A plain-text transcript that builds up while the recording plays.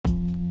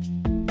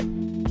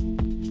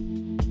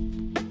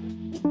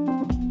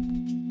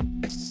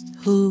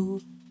Who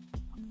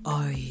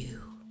are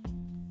you?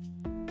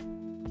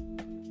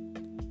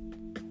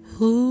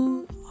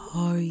 Who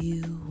are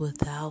you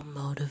without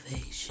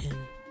motivation?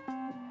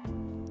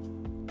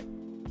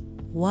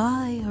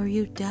 Why are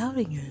you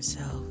doubting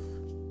yourself?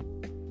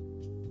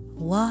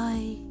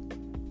 Why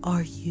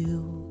are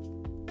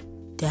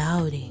you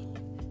doubting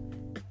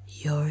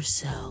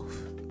yourself?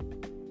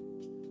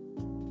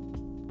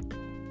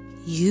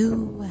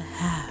 You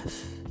have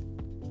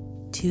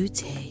to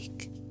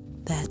take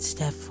that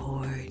step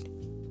forward.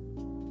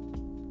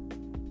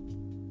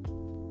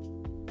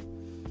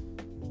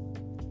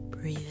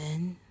 Breathe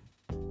in,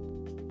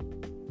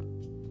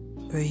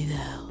 breathe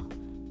out.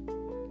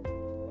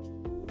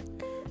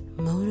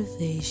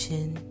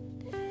 Motivation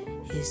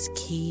is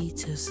key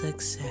to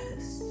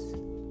success.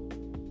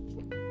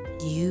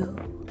 You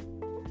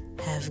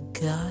have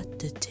got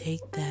to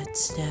take that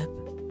step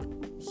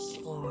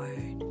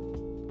forward.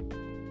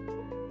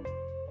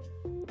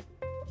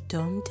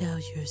 Don't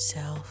doubt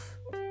yourself.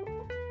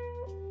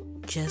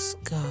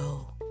 Just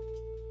go.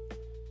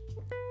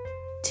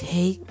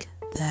 Take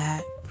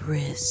that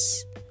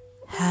risk.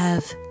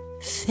 Have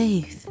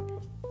faith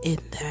in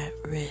that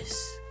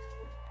risk.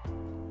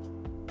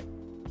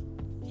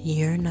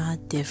 You're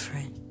not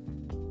different.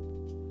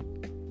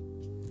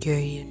 You're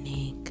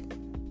unique.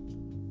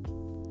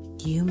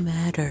 You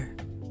matter.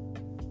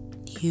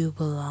 You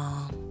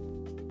belong.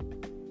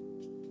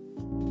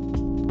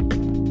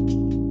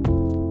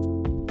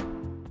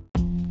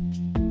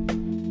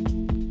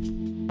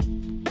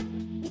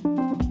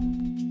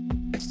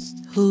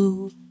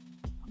 Who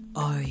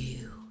are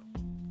you?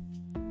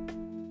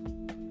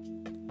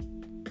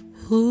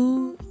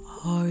 Who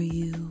are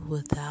you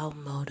without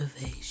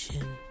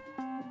motivation?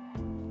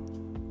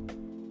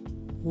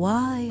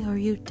 Why are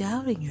you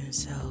doubting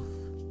yourself?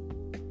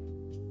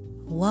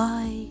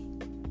 Why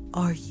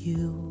are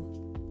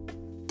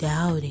you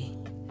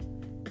doubting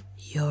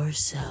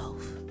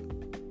yourself?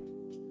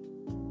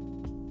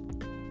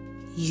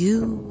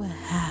 You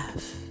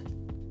have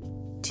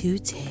to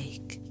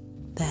take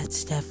that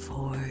step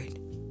forward.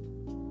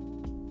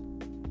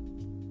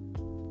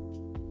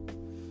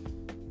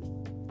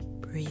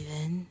 Breathe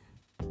in,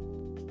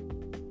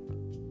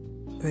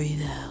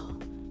 breathe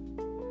out.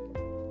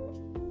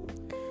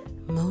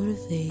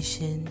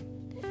 Motivation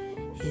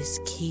is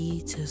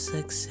key to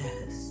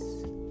success.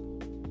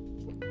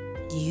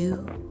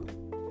 You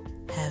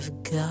have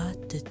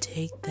got to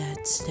take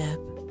that step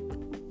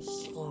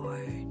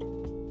forward.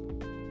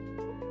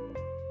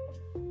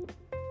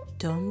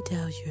 Don't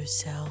doubt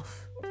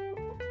yourself.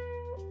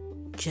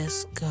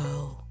 Just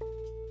go.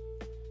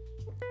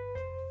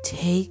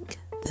 Take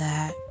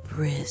that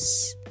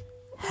risk.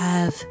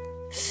 Have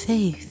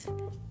faith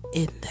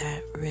in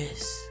that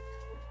risk.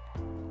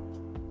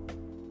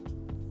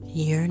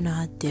 You're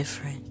not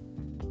different.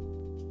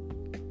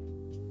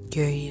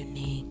 You're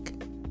unique.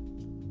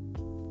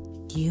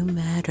 You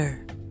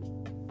matter.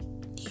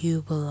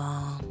 You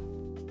belong.